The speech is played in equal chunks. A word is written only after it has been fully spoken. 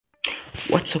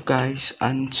What's up guys,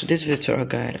 and today's tutorial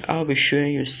guide I'll be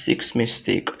showing you 6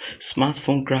 mistakes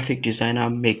smartphone graphic designer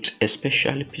makes,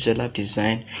 especially PixelLab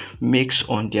design makes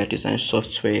on their design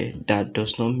software that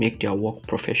does not make their work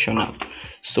professional.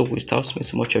 So without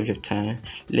missing much of your time,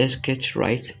 let's get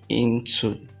right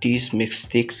into these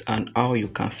mistakes and how you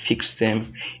can fix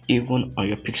them even on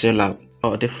your PixelLab.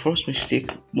 The first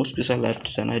mistake most PixelLab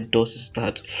designer does is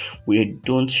that we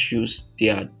don't use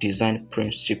their design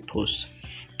principles.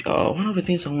 One of the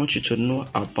things I want you to know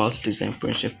about design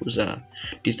principles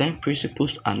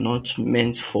are not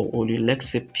meant for only, let's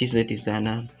say, PC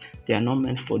designer. They are not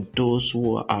meant for those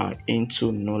who are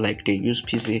into, like they use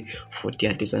PC for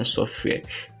their design software.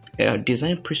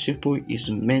 Design principle is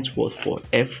meant for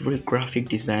every graphic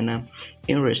designer,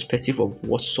 irrespective of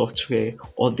what software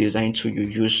or design tool you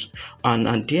use.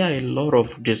 And there are a lot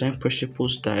of design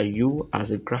principles that you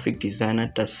as a graphic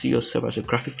designer, that see yourself as a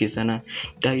graphic designer,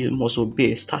 that you must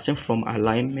obey, starting from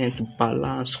alignment,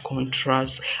 balance,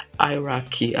 contrast,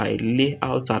 hierarchy,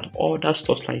 layout, and all that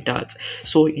stuff like that.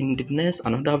 So in the next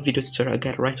another video tutorial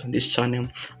guide right on this channel,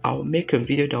 I'll make a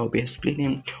video that will be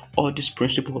explaining all these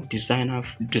principles of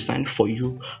design for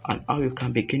you and how you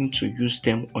can begin to use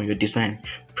them on your design.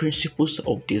 Principles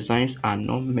of designs are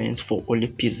not meant for only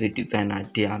PC designer,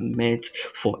 they are meant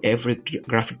for every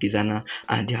graphic designer,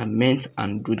 and they are meant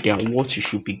and they are what you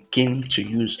should begin to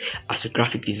use as a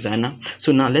graphic designer.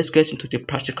 So now let's get into the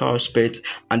practical aspect.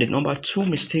 And the number 2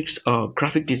 mistakes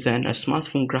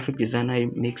smartphone graphic designer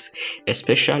makes,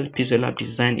 especially PixelLab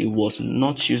design, it was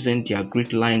not using their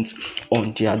grid lines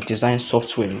on their design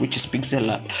software, which is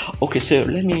PixelLab. Okay, so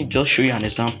let me just show you an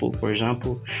example. For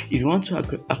example, if you want to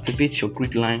activate your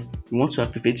grid line, you want to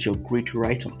activate your grid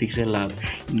right on PixelLab,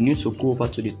 you need to go over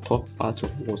to the top part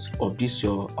of this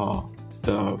your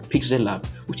PixelLab,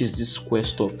 which is this square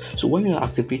stuff. So when you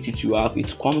activate it,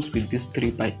 it comes with this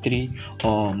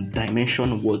 3x3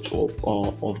 dimension words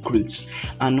of grids.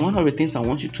 And one of the things I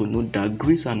want you to know, that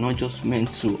grids are not just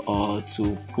meant to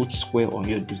put square on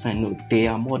your design. No, they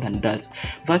are more than that.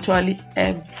 Virtually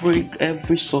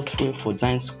every software for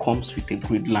designs comes with a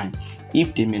grid line.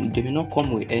 If they may not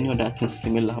come with any other thing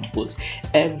similar, but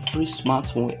every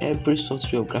smartphone, every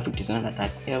software graphic designer that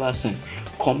I've ever seen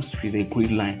comes with a grid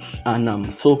line.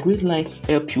 And so grid lines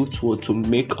help you to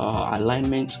make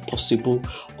alignment possible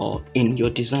in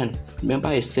your design. Remember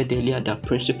I said earlier that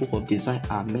principles of design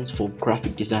are meant for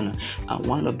graphic designer, and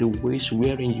one of the ways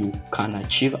wherein you can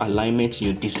achieve alignment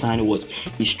in your design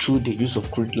is through the use of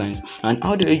grid lines. And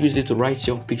how do you use it right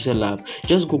here on PixelLab?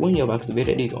 Just go, when you have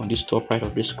activated it on this top right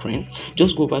of the screen,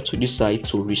 just go back to this side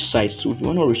to resize. So if you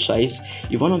want to resize,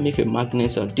 you want to make a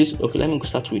magnet of this. Okay, let me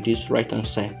start with this right hand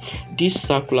side. This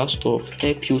circular stuff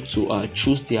help you to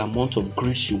choose the amount of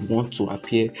grids you want to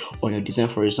appear on your design.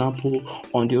 For example,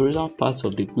 on the horizontal part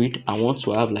of the grid, I want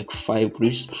to have like 5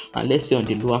 grids, and let's say on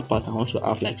the lower part I want to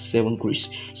have like 7 grids.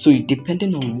 So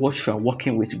depending on what you are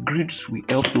working with, grids will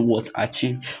help you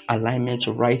achieve alignment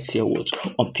right here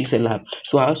on PixelLab.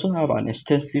 So I also have an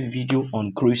extensive video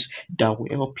on grids that will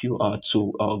help you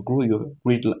to grow your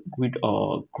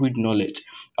grid knowledge.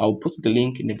 I'll put the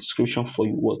link in the description for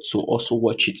you to also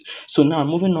watch it. So now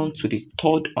moving on to the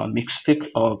third mistake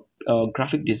of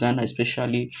graphic designer,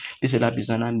 especially PixelLab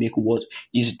designer, make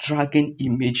is dragging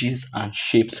images and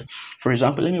shapes. For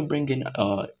example, let me bring in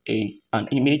an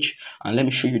image and let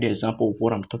me show you the example of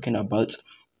what I'm talking about.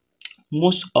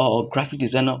 Most graphic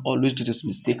designer always do this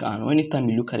mistake, and anytime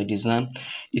you look at a design,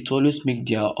 it always make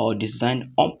their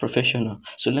design unprofessional.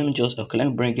 So let me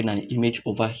bring in an image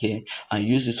over here and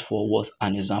use this for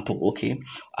an example. Okay,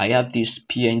 I have this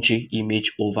PNG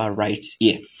image over right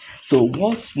here. So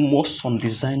what some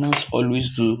designers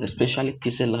always do, especially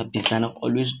PixelLab designer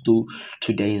always do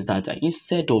today, is that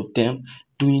instead of them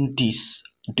doing this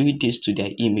to their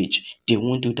image, they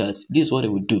won't do that. This is what they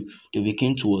will do. They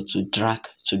begin to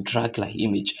drag like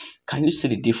image. Can you see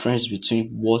the difference between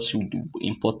what you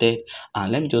imported?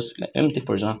 And let me take,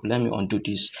 for example, let me undo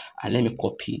this and let me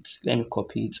copy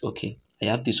it. Okay, I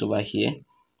have this over here,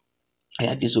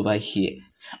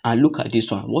 and look at this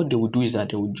one. What they will do is that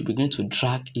they will begin to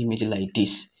drag image like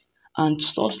this, and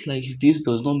stuff like this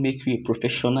does not make you a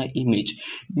professional image.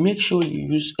 Make sure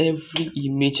you use every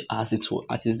image as it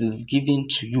is given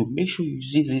to you. Make sure you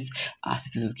use it as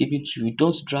it is given to you.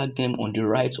 Don't drag them on the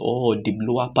right or the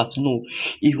lower part. No,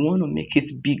 if you want to make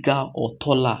it bigger or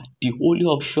taller, the only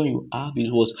option you have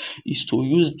is to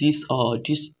use this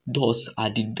dots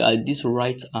at this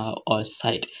right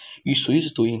side. You should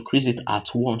use it to increase it at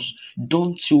once.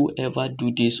 Don't you ever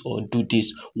do this or do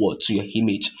this what to your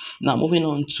image. Now moving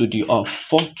on to the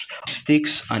fourth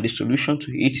mistakes, and the solution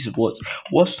to it is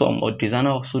what some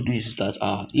designer also do is that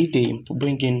if they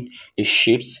bring in a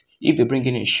shapes, if they bring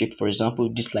in a shape, for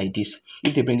example this like this,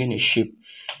 if they bring in a shape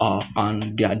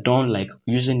and they are done like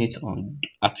using it on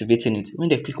activating it, when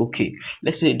they click OK,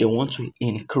 let's say they want to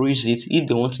increase it. If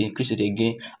they want to increase it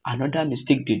again, another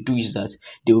mistake they do is that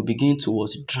they will begin to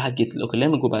drag it. Okay,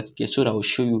 let me go back here so that I will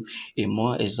show you a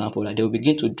more example. Like they will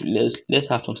begin to do, let's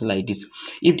have something like this.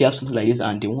 If they have something like this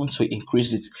and they want to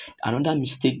increase it, another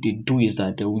mistake they do is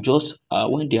that they will just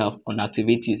when they have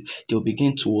unactivated, they will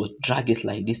begin to drag it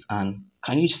like this. And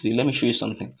can you see, let me show you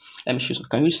something. Let me show you,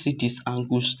 can you see these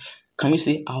angles? Can you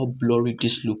see how blurry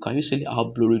this look? Can you see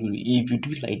how blurry it look? If you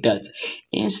do it like that,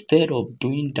 instead of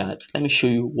doing that, let me show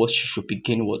you what you should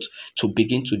begin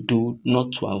to do,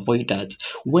 not to avoid that.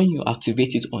 When you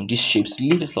activate it on these shapes,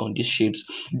 leave it on these shapes.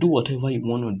 Do whatever you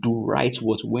want to do. Right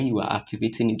when you are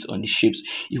activating it on the shapes.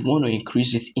 If you want to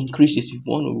increase it, increase it. If you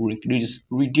want to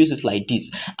reduce it like this.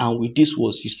 And with this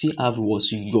you still have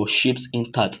your shapes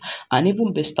intact. And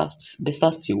even better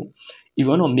still, if you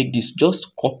want to make this,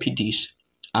 just copy this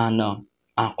and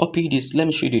copy this. Let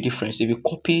me show you the difference. If you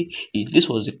copy it, this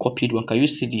was the copied one. Can you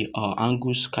see the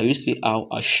angles? Can you see how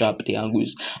sharp the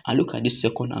angles? And look at this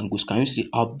second angles. Can you see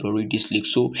how blurry this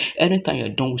looks? So anytime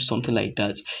you're done with something like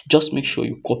that, just make sure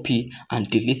you copy and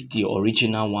delete the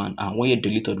original one. And when you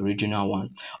delete the original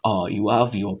one, you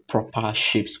have your proper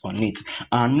shapes on it.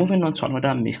 And moving on to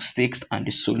another mistakes, and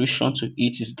the solution to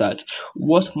it is that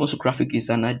what most graphic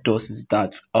designer does is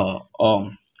that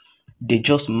they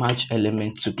just match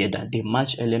elements together. They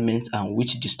match elements and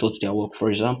which distorts their work.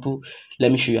 For example, let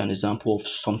me show you an example of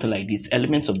something like this.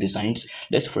 Elements of designs.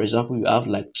 Let's, for example, you have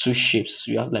like two shapes.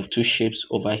 You have like two shapes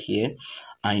over here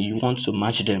and you want to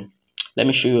match them. Let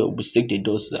me show you a mistake they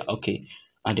do. Okay,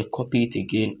 and they copy it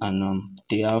again and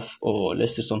they have, or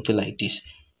let's say something like this.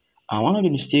 And one of the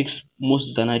mistakes most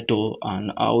designers do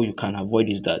and how you can avoid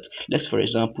is that, let's for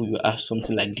example, you have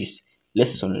something like this.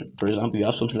 Let's say, for example, you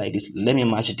have something like this. Let me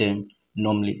match them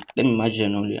normally. Let me match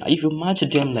them normally. If you match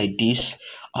them like this,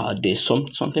 there's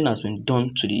something has been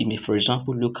done to the image. For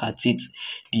example, look at it.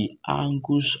 The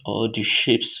angles or the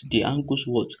shapes, the angles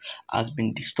what has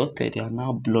been distorted. They are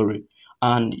now blurry.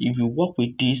 And if you work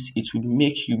with this, it will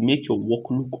make your work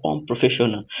look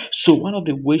unprofessional. So one of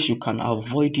the ways you can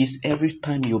avoid this, every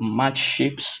time you match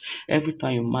shapes, every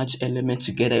time you match elements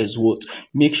together, is what,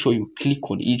 make sure you click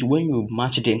on it. When you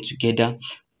match them together,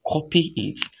 copy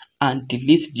it and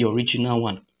delete the original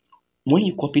one. When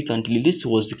you copy it and delete, this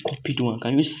was the copied one.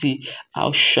 Can you see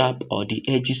how sharp the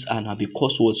edges are now,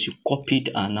 because what you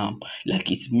copied and like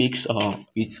it makes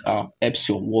it helps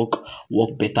your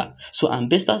work better. So, and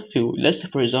better still, let's say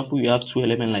for example you have two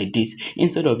elements like this.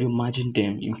 Instead of you merging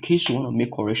them, in case you want to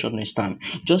make correction next time,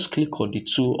 just click on the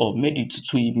two or make it to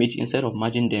two image. Instead of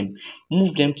merging them,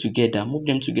 move them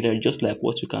together, just like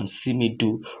what you can see me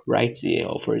do right here.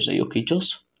 Or for example, okay,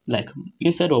 just like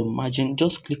instead of merging,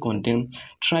 just click on them,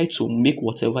 try to make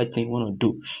whatever thing you want to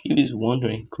do. If you want to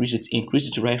increase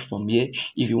it right from here.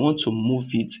 If you want to move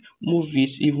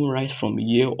it even right from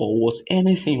here, or what,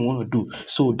 anything you want to do.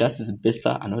 So that is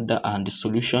better another and the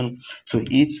solution to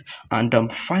it.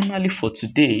 And finally for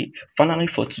today,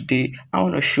 I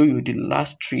want to show you the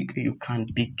last trick you can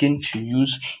begin to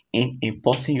use in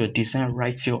importing your design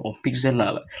right here on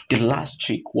PixelLab. The last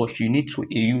trick what you need to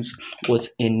use was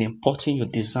in importing your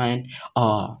design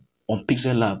on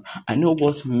PixelLab. I know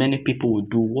what many people will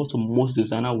do, what most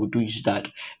designers will do is that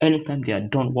anytime they are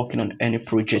done working on any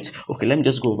project, okay, let me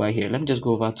just go over here. Let me just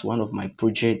go over to one of my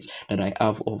projects that I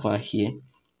have over here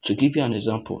to give you an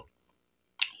example.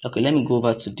 Okay, let me go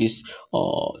over to this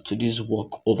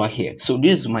work over here. So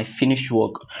this is my finished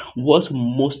work. What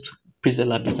most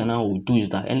PixelLab designer will do is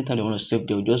that anytime they want to save,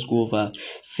 they'll just go over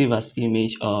save as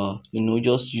image,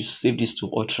 just you save this to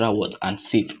ultra word and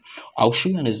save. I'll show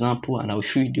you an example and I'll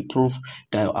show you the proof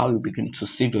that how you begin to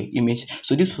save your image.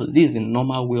 So this is the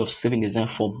normal way of saving design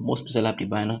for most PixelLab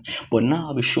designer, but now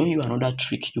I'll be showing you another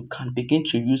trick you can begin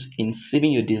to use in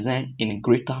saving your design in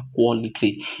greater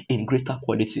quality.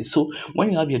 So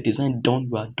when you have your design done,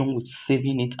 you are done with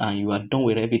saving it and you are done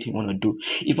with everything you want to do.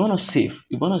 If you want to save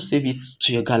it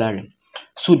to your gallery.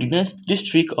 So this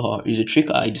trick is a trick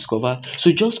I discovered.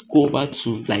 So just go over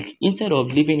to, like, instead of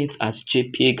leaving it as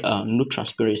JPEG, no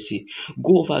transparency,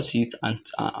 go over to it and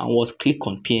click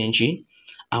on PNG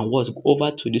and go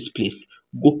over to this place,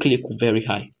 go click very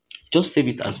high. just save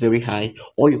it as very high,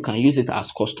 or you can use it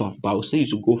as custom, but I will say you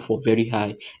to go for very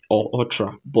high or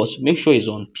ultra, but make sure it's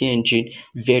on PNG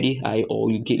very high, or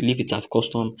leave it at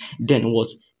custom, then what,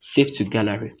 save to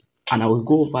gallery. And I will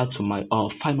go over to my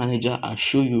file manager and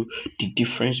show you the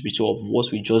difference between of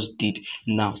what we just did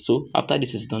now. So after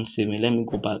this is done saving, let me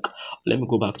go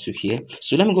back to here.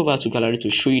 So let me go back to gallery to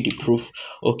show you the proof.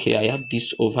 Okay, I have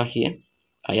this over here.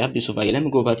 Let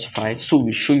me go over to file, so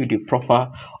we show you the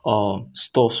proper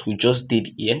stuffs we just did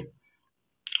here.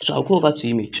 So I'll go over to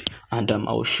image, and I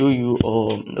will show you.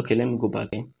 Okay, let me go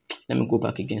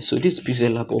back again. So this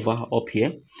PixelLab over up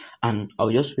here, and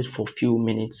I'll just wait for a few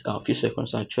minutes, a few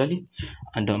seconds actually,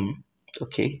 and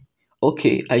okay.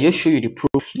 Okay, I just show you the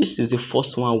proof. This is the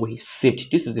first one we saved.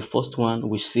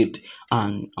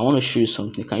 And I want to show you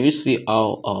something. Can you see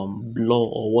how blur,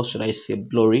 or what should I say,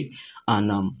 blurry,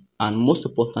 and most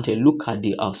importantly, look at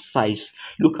the size.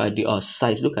 Look at the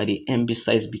MB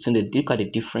size between look at the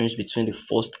difference between the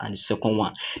first and the second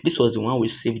one. This was the one we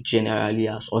saved generally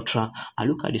as ultra, and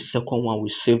look at the second one we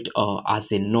saved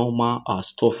as a normal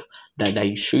stuff that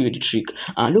I show you the trick.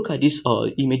 And look at these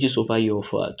images over here of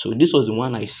so this was the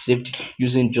one I saved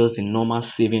using just the normal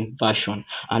saving version,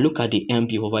 and look at the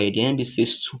MB over here. The MB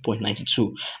says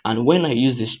 2.92, and when I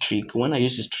use this trick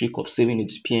of saving it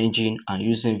to PNG and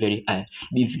using very high,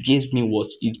 it gives me what,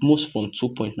 it moves from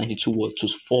 2.92 what to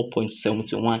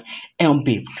 4.71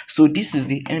 MB. So this is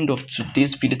the end of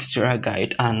today's video tutorial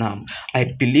guide, and I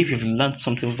believe you've learned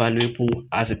something valuable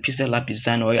as a PixelLab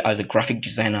designer or as a graphic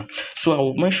designer. So I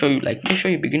will make sure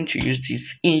you begin to use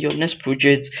this in your next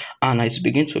project, and it's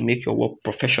begin to make your work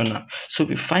professional. So if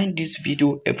you find this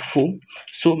video helpful,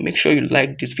 so make sure you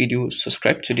like this video,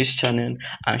 subscribe to this channel,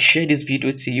 and share this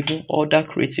video to even other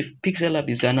creative PixelLab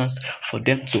designers for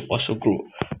them to also grow.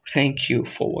 Thank you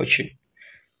for watching.